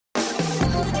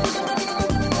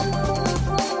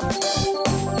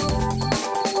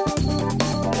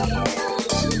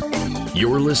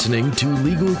You're listening to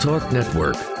Legal Talk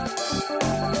Network.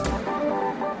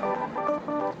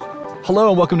 Hello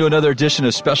and welcome to another edition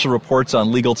of Special Reports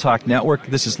on Legal Talk Network.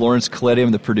 This is Lawrence Coletti. I'm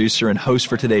the producer and host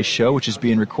for today's show, which is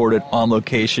being recorded on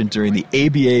location during the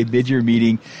ABA mid-year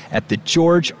meeting at the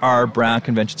George R. Brown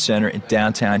Convention Center in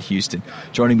downtown Houston.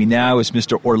 Joining me now is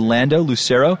Mr. Orlando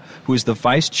Lucero, who is the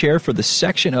Vice Chair for the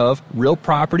section of Real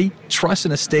Property, Trust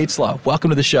and Estates Law. Welcome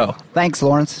to the show. Thanks,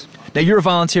 Lawrence. Now, you're a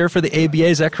volunteer for the ABA,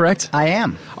 is that correct? I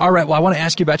am. All right, well, I want to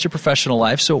ask you about your professional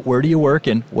life. So where do you work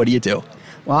and what do you do?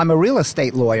 Well, I'm a real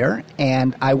estate lawyer,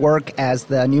 and I work as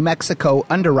the New Mexico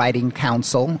Underwriting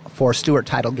Counsel for Stewart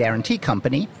Title Guarantee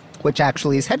Company, which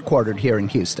actually is headquartered here in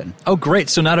Houston. Oh, great.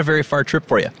 So not a very far trip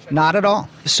for you. Not at all.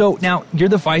 So now you're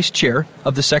the vice chair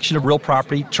of the section of Real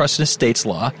Property, Trust and Estates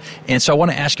Law, and so I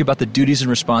want to ask you about the duties and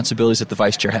responsibilities that the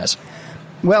vice chair has.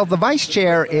 Well, the vice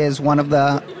chair is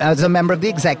as a member of the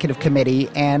executive committee,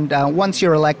 and once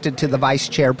you're elected to the vice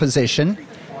chair position,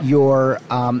 you're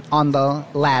on the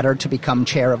ladder to become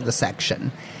chair of the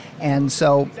section. And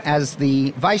so as the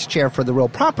vice chair for the Real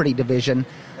Property Division,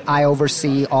 I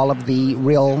oversee all of the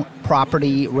real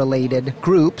property-related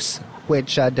groups,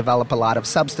 which develop a lot of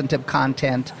substantive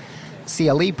content,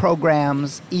 CLE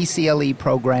programs, ECLE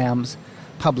programs,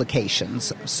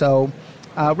 publications. So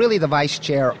really the vice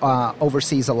chair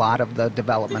oversees a lot of the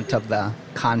development of the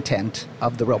content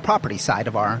of the real property side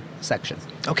of our section.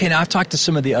 Okay, now I've talked to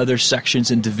some of the other sections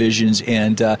and divisions,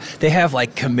 and they have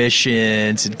like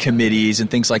commissions and committees and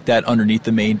things like that underneath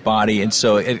the main body, and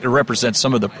so it represents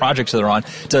some of the projects that they're on.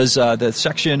 Does the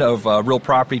section of Real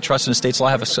Property, Trust and Estates Law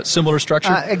have a similar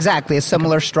structure? Exactly, a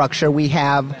similar structure. We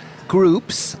have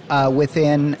groups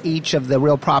within each of the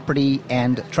Real Property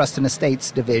and Trust and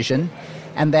Estates division.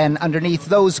 And then underneath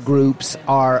those groups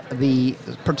are the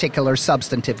particular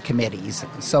substantive committees.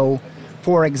 So,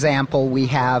 for example, we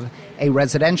have a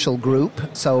residential group.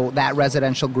 So that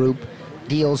residential group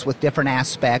deals with different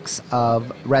aspects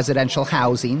of residential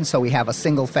housing. So we have a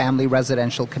single-family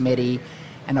residential committee,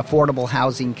 an affordable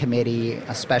housing committee,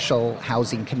 a special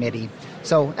housing committee.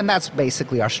 So, and that's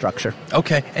basically our structure.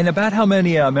 Okay. And about how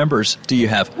many members do you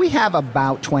have? We have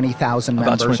about 20,000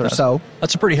 members or so.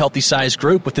 That's a pretty healthy sized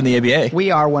group within the ABA.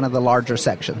 We are one of the larger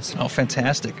sections. Oh,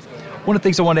 fantastic. One of the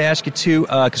things I wanted to ask you, too,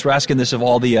 because we're asking this of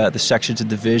all the sections and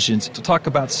divisions, to talk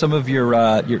about some of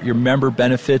your member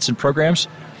benefits and programs.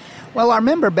 Well, our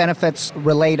member benefits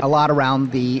relate a lot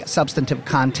around the substantive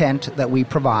content that we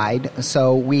provide.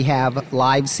 So we have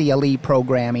live CLE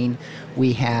programming,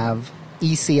 we have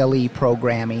ECLE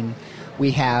programming,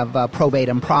 we have Probate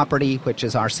and Property, which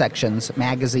is our section's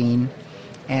magazine.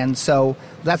 And so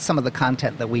that's some of the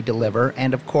content that we deliver.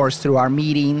 And of course, through our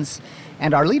meetings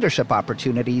and our leadership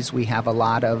opportunities, we have a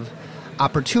lot of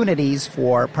opportunities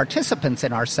for participants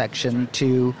in our section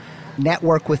to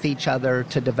network with each other,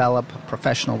 to develop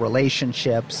professional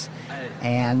relationships,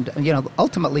 and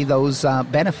ultimately those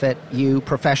benefit you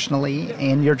professionally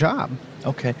in your job.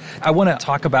 Okay. I want to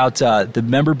talk about the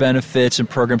member benefits and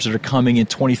programs that are coming in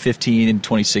 2015 and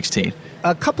 2016.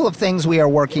 A couple of things we are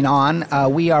working on.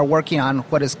 We are working on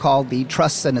what is called the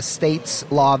Trusts and Estates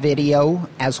Law video,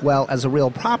 as well as a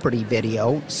Real Property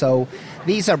video. So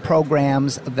these are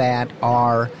programs that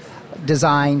are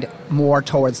designed more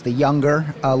towards the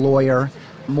younger lawyer,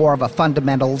 more of a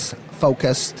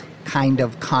fundamentals-focused kind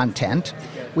of content.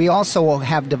 We also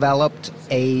have developed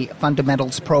a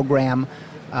fundamentals program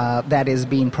that is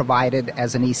being provided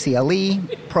as an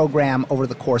ECLE program over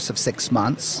the course of 6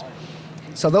 months.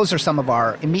 So those are some of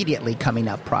our immediately coming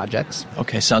up projects.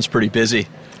 Okay, sounds pretty busy.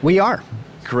 We are.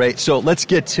 Great. So let's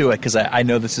get to it, because I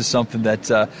know this is something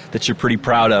that you're pretty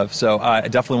proud of. So I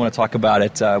definitely want to talk about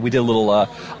it. We did a little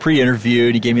pre-interview,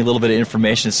 and you gave me a little bit of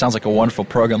information. It sounds like a wonderful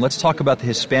program. Let's talk about the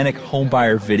Hispanic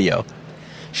Homebuyer video.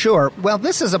 Sure. Well,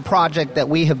 this is a project that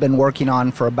we have been working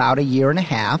on for about a year and a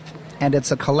half, and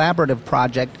it's a collaborative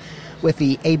project with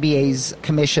the ABA's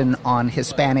Commission on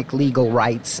Hispanic Legal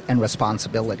Rights and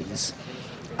Responsibilities.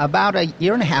 About a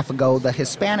year and a half ago, the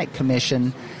Hispanic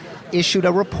Commission issued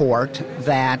a report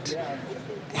that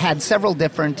had several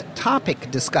different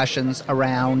topic discussions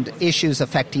around issues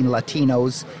affecting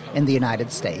Latinos in the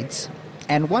United States.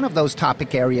 And one of those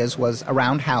topic areas was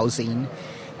around housing.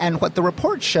 And what the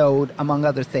report showed, among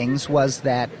other things, was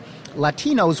that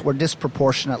Latinos were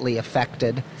disproportionately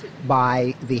affected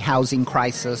by the housing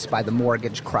crisis, by the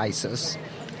mortgage crisis.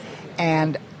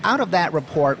 And out of that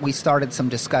report, we started some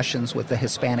discussions with the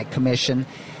Hispanic Commission,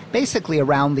 basically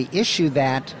around the issue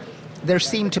that there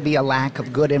seemed to be a lack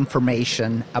of good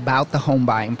information about the home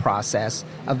buying process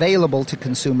available to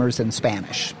consumers in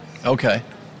Spanish. Okay.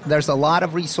 There's a lot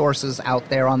of resources out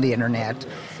there on the internet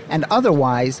and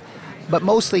otherwise, but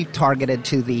mostly targeted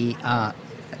to the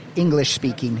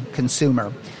English-speaking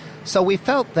consumer. So we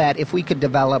felt that if we could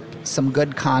develop some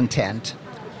good content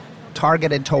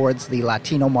targeted towards the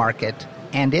Latino market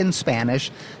and in Spanish,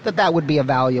 that would be a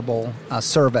valuable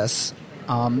service.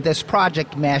 This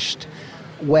project meshed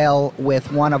well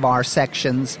with one of our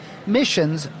section's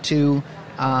missions to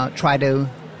try to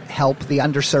help the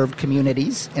underserved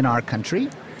communities in our country.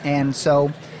 And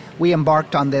so we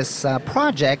embarked on this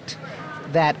project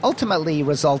that ultimately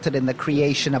resulted in the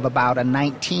creation of about a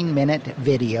 19-minute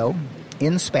video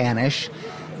in Spanish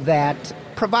that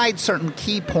provides certain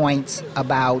key points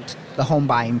about the home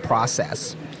buying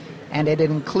process. And it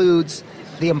includes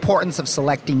the importance of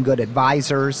selecting good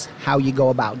advisors, how you go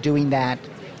about doing that,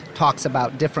 talks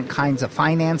about different kinds of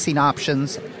financing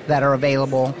options that are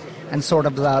available, and sort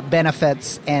of the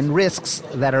benefits and risks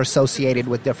that are associated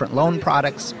with different loan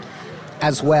products,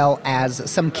 as well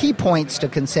as some key points to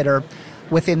consider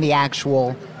within the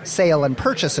actual sale and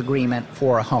purchase agreement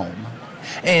for a home.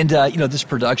 And, this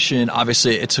production,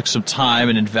 obviously it took some time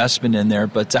and investment in there,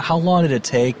 but how long did it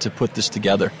take to put this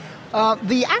together?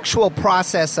 The actual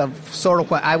process of sort of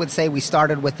what I would say we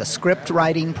started with the script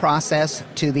writing process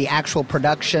to the actual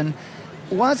production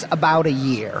was about a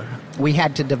year. We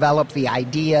had to develop the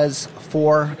ideas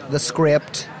for the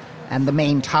script and the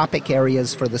main topic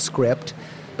areas for the script.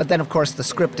 But then, of course, the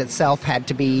script itself had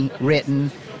to be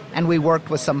written, and we worked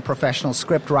with some professional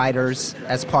script writers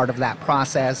as part of that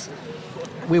process.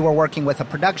 We were working with a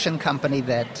production company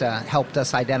that helped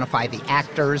us identify the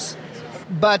actors.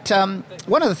 But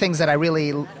one of the things that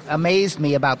really amazed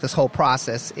me about this whole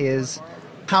process is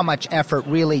how much effort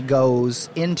really goes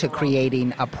into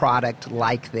creating a product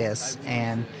like this,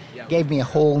 and gave me a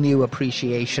whole new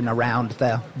appreciation around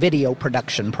the video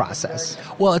production process.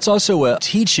 Well, it's also a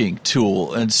teaching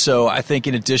tool, and so I think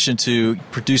in addition to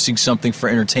producing something for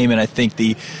entertainment, I think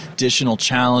the additional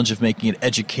challenge of making it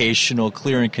educational,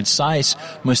 clear, and concise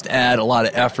must add a lot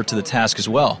of effort to the task as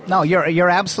well. No, you're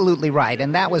absolutely right,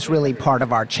 and that was really part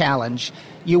of our challenge.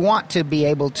 You want to be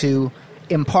able to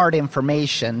impart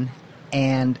information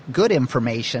and good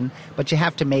information, but you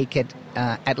have to make it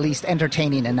at least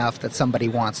entertaining enough that somebody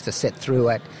wants to sit through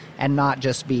it and not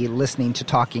just be listening to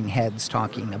talking heads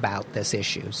talking about this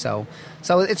issue. So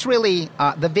it's really,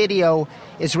 the video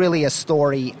is really a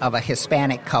story of a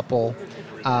Hispanic couple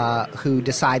who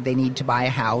decide they need to buy a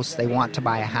house, they want to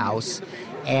buy a house,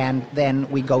 and then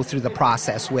we go through the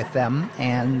process with them.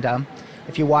 And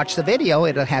if you watch the video,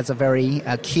 it has a very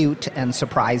cute and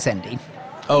surprise ending.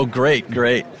 Oh, great.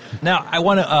 Now, I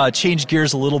want to change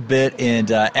gears a little bit and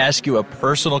ask you a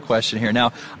personal question here.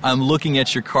 Now, I'm looking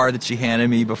at your card that you handed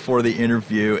me before the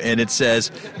interview, and it says,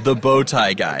 The Bow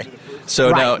Tie Guy.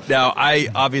 So right. now,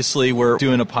 we're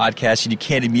doing a podcast, and you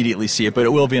can't immediately see it, but it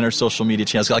will be on our social media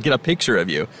channels. I'll get a picture of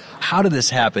you. How did this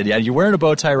happen? Yeah, you're wearing a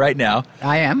bow tie right now.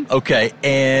 I am. Okay,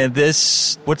 and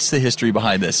what's the history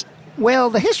behind this? Well,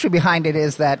 the history behind it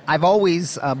is that I've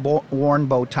always worn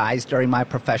bow ties during my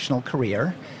professional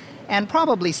career, and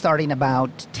probably starting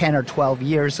about 10 or 12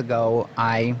 years ago,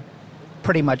 I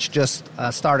pretty much just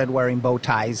started wearing bow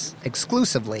ties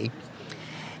exclusively.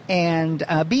 And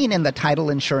being in the title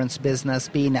insurance business,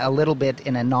 being a little bit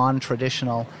in a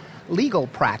non-traditional legal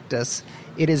practice,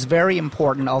 it is very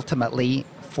important ultimately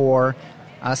for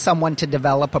someone to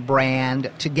develop a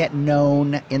brand, to get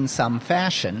known in some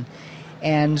fashion.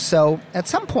 And so at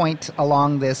some point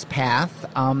along this path,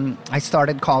 I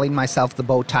started calling myself the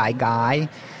Bow Tie Guy,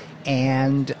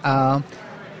 and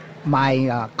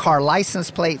my car license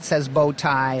plate says bow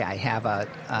tie. I have a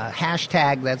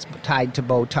hashtag that's tied to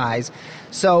bow ties.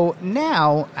 So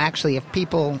now, actually,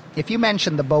 if you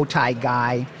mention the Bow Tie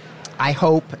Guy, I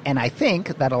hope and I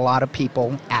think that a lot of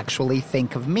people actually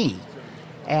think of me.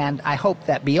 And I hope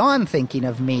that beyond thinking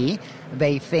of me,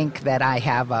 they think that I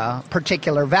have a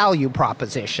particular value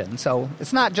proposition. So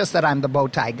it's not just that I'm the bow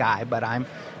tie guy, but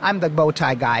I'm the bow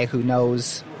tie guy who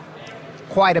knows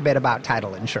quite a bit about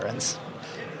title insurance.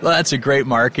 Well, that's a great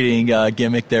marketing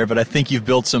gimmick there, but I think you've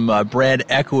built some brand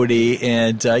equity,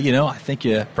 and, I think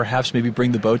you perhaps maybe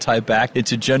bring the bow tie back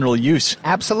into general use.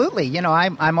 Absolutely.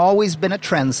 I'm always been a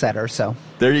trendsetter, so.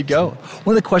 There you go.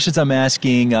 One of the questions I'm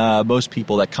asking most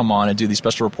people that come on and do these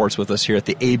special reports with us here at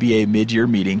the ABA mid-year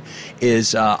meeting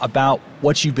is about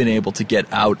what you've been able to get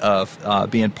out of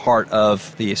being part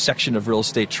of the section of real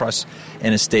estate trusts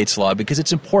and estates law, because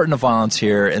it's important to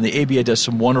volunteer, and the ABA does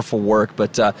some wonderful work,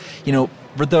 but,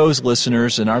 for those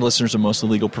listeners, and our listeners are mostly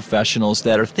legal professionals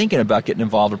that are thinking about getting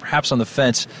involved or perhaps on the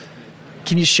fence,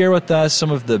 can you share with us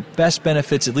some of the best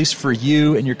benefits, at least for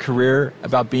you and your career,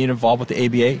 about being involved with the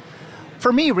ABA?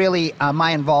 For me, really,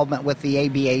 my involvement with the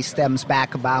ABA stems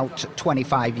back about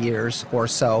 25 years or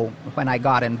so when I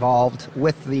got involved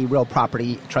with the Real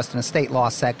Property Trust and Estate Law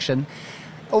section.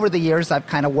 Over the years, I've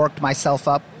kind of worked myself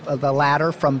up the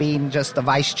ladder from being just the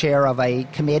vice chair of a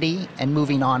committee and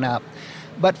moving on up.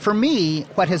 But for me,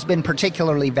 what has been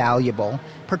particularly valuable,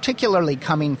 particularly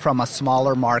coming from a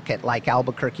smaller market like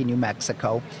Albuquerque, New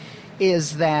Mexico,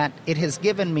 is that it has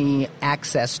given me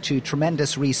access to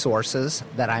tremendous resources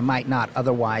that I might not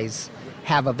otherwise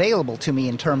have available to me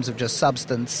in terms of just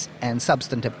substance and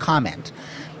substantive comment.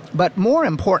 But more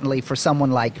importantly for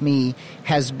someone like me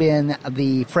has been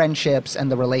the friendships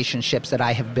and the relationships that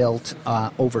I have built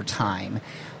over time.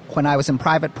 When I was in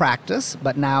private practice,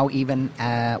 but now even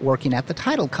working at the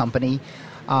title company,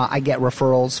 I get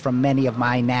referrals from many of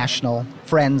my national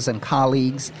friends and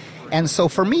colleagues. And so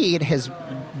for me, it has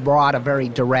brought a very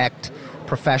direct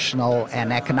professional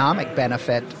and economic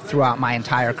benefit throughout my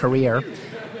entire career.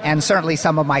 And certainly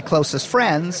some of my closest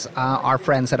friends are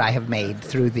friends that I have made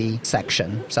through the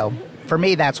section. So for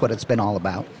me, that's what it's been all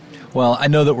about. Well, I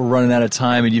know that we're running out of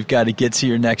time and you've got to get to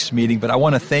your next meeting, but I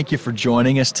want to thank you for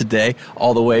joining us today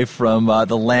all the way from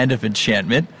the land of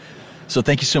enchantment. So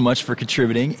thank you so much for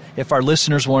contributing. If our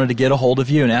listeners wanted to get a hold of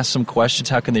you and ask some questions,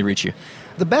 how can they reach you?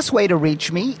 The best way to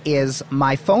reach me is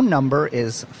my phone number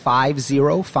is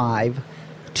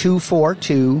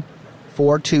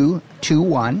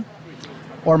 505-242-4221,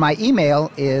 or my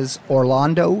email is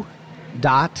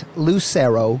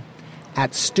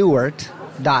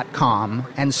orlando.lucero@stewart.com,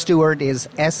 and Stewart is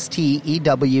Stewart.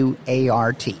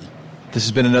 This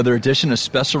has been another edition of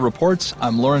Special Reports.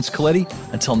 I'm Lawrence Coletti.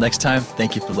 Until next time,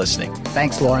 thank you for listening.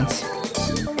 Thanks, Lawrence.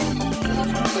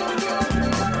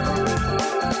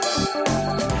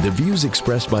 The views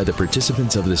expressed by the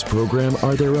participants of this program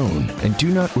are their own and do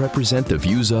not represent the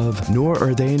views of, nor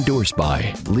are they endorsed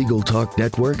by, Legal Talk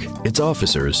Network, its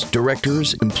officers,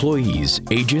 directors, employees,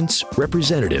 agents,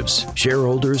 representatives,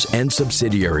 shareholders, and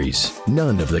subsidiaries.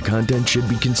 None of the content should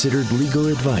be considered legal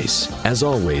advice. As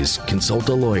always, consult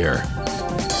a lawyer.